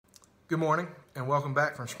Good morning and welcome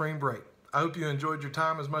back from spring break. I hope you enjoyed your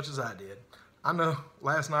time as much as I did. I know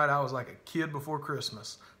last night I was like a kid before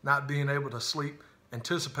Christmas, not being able to sleep,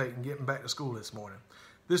 anticipating getting back to school this morning.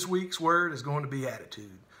 This week's word is going to be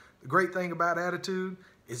attitude. The great thing about attitude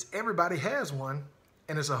is everybody has one,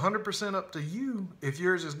 and it's 100% up to you if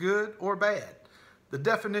yours is good or bad. The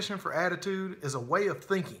definition for attitude is a way of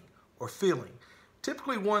thinking or feeling,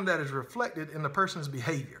 typically one that is reflected in the person's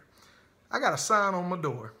behavior. I got a sign on my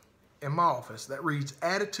door in my office that reads,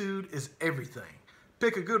 "Attitude is everything."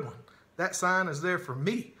 Pick a good one. That sign is there for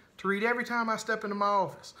me to read every time I step into my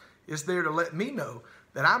office. It's there to let me know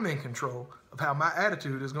that I'm in control of how my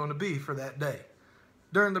attitude is going to be for that day.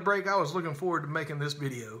 During the break, I was looking forward to making this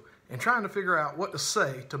video and trying to figure out what to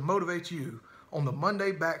say to motivate you on the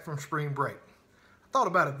Monday back from spring break. I thought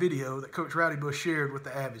about a video that Coach Rowdy Bush shared with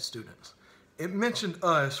the Avid students. It mentioned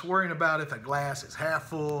us worrying about if a glass is half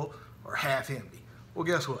full or half empty. Well,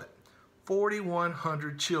 guess what?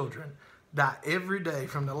 4,100 children die every day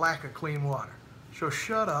from the lack of clean water. So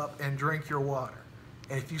shut up and drink your water.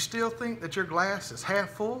 And if you still think that your glass is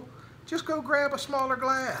half full, just go grab a smaller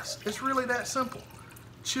glass. It's really that simple.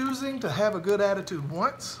 Choosing to have a good attitude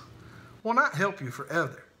once will not help you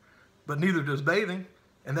forever, but neither does bathing,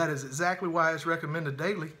 and that is exactly why it's recommended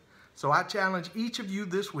daily. So I challenge each of you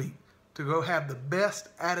this week to go have the best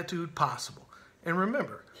attitude possible. And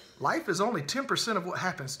remember, life is only 10% of what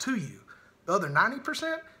happens to you. The other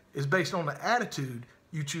 90% is based on the attitude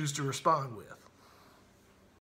you choose to respond with.